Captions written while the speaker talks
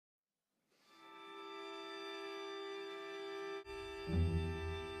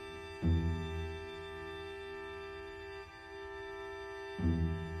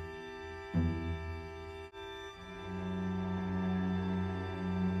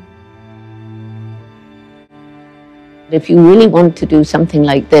If you really want to do something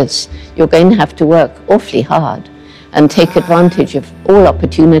like this, you're going to have to work awfully hard and take advantage of all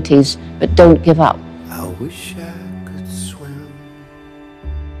opportunities, but don't give up. I wish I could swim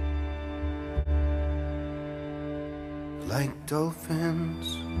like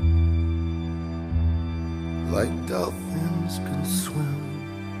dolphins can swim.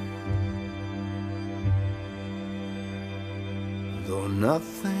 Though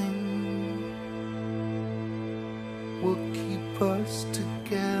nothing will keep us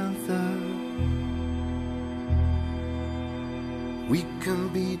together, we can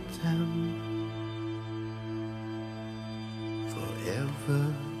beat them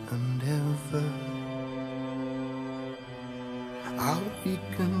forever and ever. How we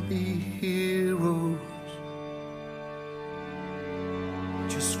can be heroes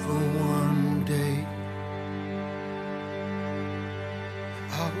just for one day.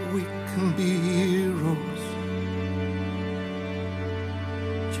 How we can be heroes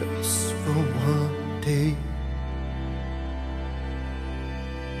just for one day.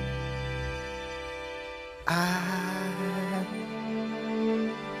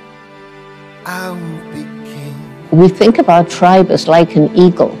 I will be king. We think of our tribe as like an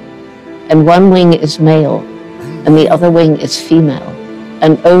eagle, and one wing is male and the other wing is female,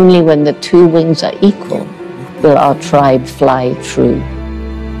 and only when the two wings are equal will our tribe fly true.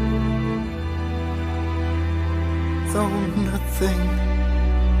 Though nothing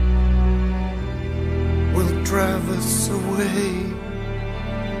will drive us away,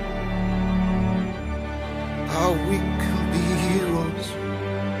 how we can be heroes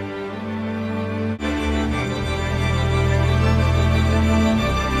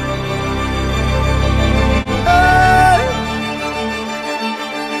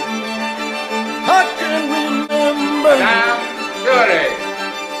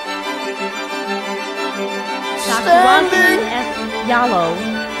Yellow,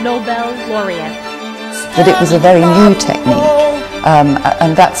 Nobel laureate. That it was a very new technique,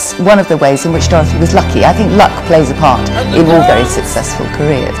 and that's one of the ways in which Dorothy was lucky. I think luck plays a part in all very successful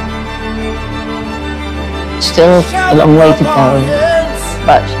careers. Still a long way to go,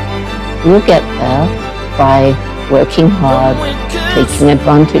 but we'll get there by working hard, taking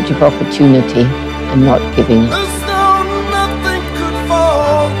advantage of opportunity, and not giving up.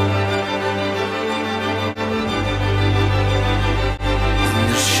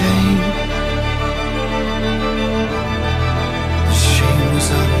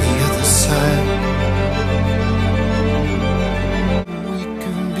 We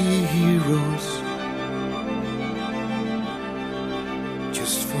can be heroes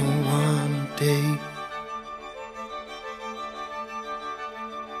just for one